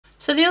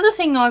So the other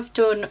thing I've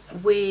done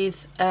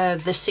with the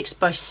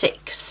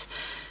 6x6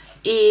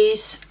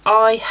 is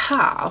I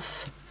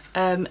have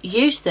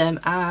used them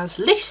as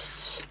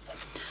lists.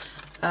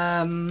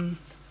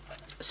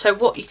 So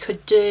what you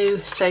could do,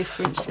 say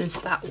for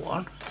instance that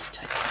one, let's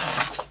take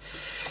that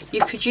off. You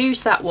could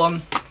use that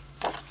one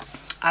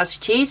as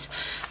it is,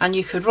 and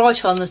you could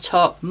write on the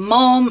top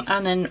Mom,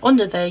 and then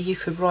under there you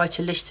could write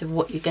a list of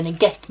what you're going to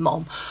get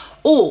Mom,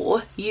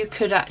 or you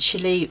could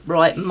actually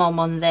write Mom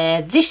on there,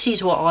 this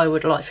is what I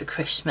would like for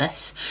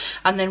Christmas,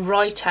 and then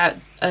write out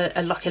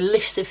like a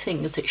list of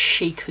things that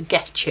she could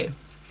get you.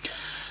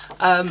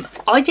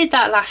 I did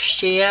that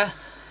last year.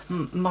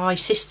 My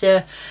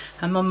sister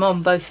and my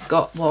mum both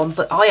got one,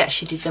 but I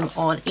actually did them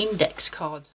on index cards.